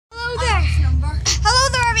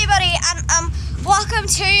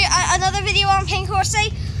welcome to another video on Pink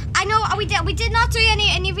Horsey. I know we did not do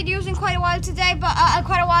any videos in quite a while today, but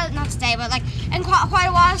not today, but like in quite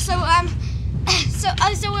a while. So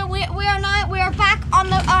we are back on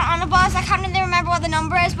the bus. I can't really remember what the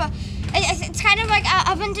number is, but it's kind of like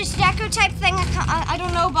a vintage deco type thing. I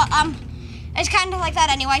don't know, but it's kind of like that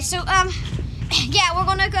anyway. So yeah, we're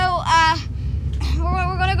gonna go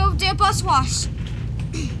do a bus wash.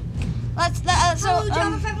 Hello,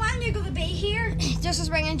 Jonathan, when are you going to be here? Just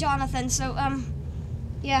as ringing Jonathan, so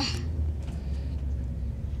yeah.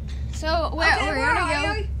 So we're gonna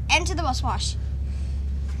go into the bus wash.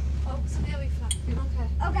 Oh, so now we flat.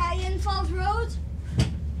 Okay, in Falls Road.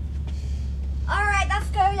 Alright, that's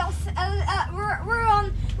good. We're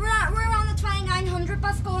on the 2900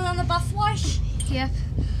 bus going on the bus wash. Yep.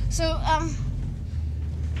 So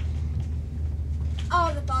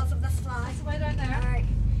Oh, the balls of the fly. It's way down there. Alright.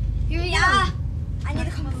 here we Yeah. go. I need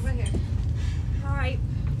to come over here. Alright.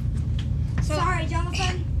 So, Sorry,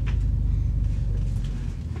 Jonathan.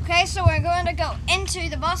 okay, so we're going to go into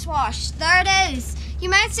the bus wash. There it is. You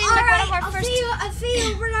might have seen like one of our I'll first. see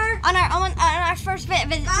you over there. On our first visit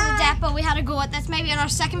to the depot, we had to go at this. Maybe on our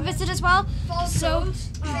second visit as well. Falls So Road. Oh, See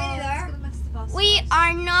you there. it's gonna mess the bus. we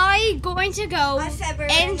are now going to go I said we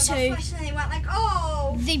were in the bus into wash and they went like,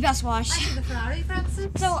 oh. the bus I wash. see the Ferrari, for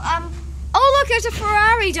instance. So oh look, there's a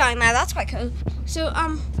Ferrari down there. That's quite cool. So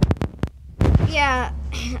yeah,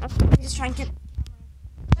 I'm just trying to get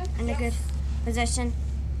in a good position.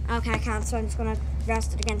 Okay, I can't, so I'm just gonna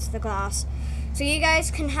rest it against the glass, so you guys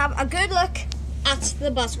can have a good look at the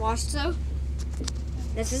bus wash. So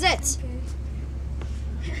this is it.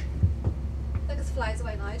 I think it flies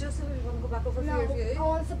away now, just so we want to go back over No, for your I view.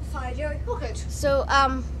 want to sit beside you. Oh, good. So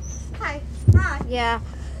Hi. Hi. yeah,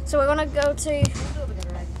 so we're gonna go to. I wonder if we get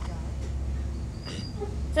a right guy.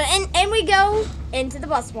 So in we go into the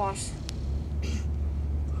bus wash.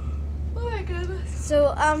 Oh my goodness.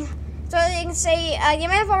 So so you can see you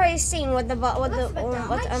may have already seen what the That's a bit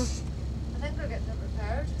damaged. I think we're getting it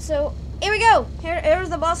repaired. So here we go. Here's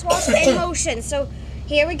the bus wash in motion. So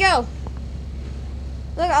here we go.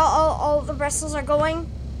 Look, all the bristles are going.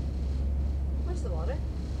 Where's the water?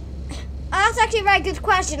 That's actually a very good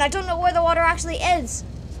question. I don't know where the water actually is.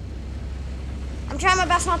 I'm trying my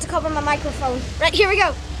best not to cover my microphone. Right, here we go.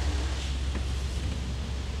 Let's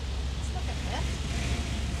look at this.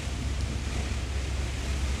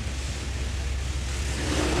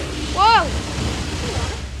 Whoa!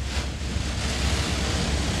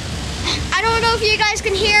 I don't know if you guys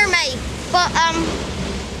can hear me, but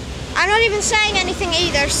I'm not even saying anything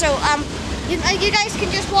either. So you guys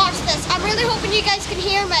can just watch this. I'm really hoping you guys can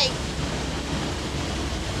hear me.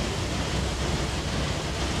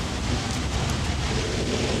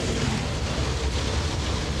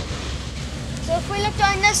 So if we look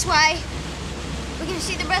down this way, we can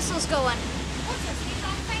see the bristles going. What's this? You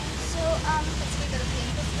don't think? So It's a wee bit of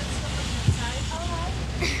paint. Let's look on the inside.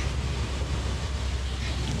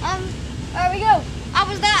 there we go.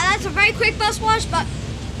 That's a very quick bus wash, but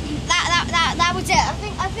that was it.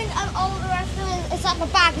 I think all the rest of it is at the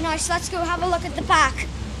back now. So let's go have a look at the back.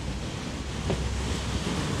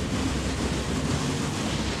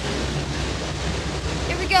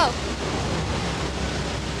 Here we go.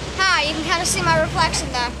 Hi, you can kind of see my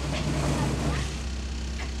reflection there.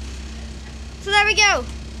 So there we go.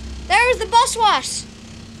 There's the bus wash.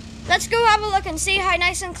 Let's go have a look and see how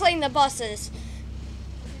nice and clean the bus is.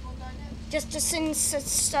 Just as soon as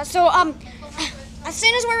as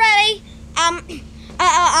soon as we're ready,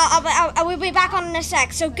 I will be back on in a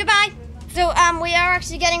sec. So goodbye. So we are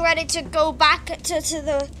actually getting ready to go back to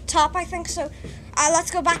the top, I think. So let's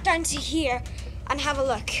go back down to here and have a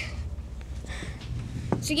look.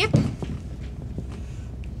 So yep.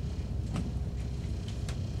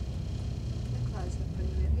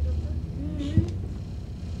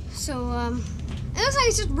 So it looks like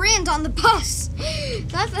it's just rained on the bus.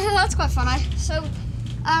 That's quite funny. So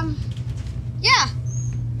yeah,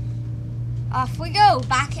 off we go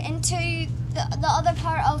back into the other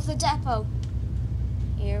part of the depot.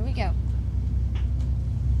 Here we go.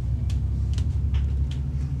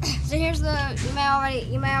 So here's you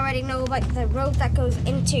may already know about the road that goes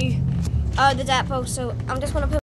into the depot. So I'm just gonna put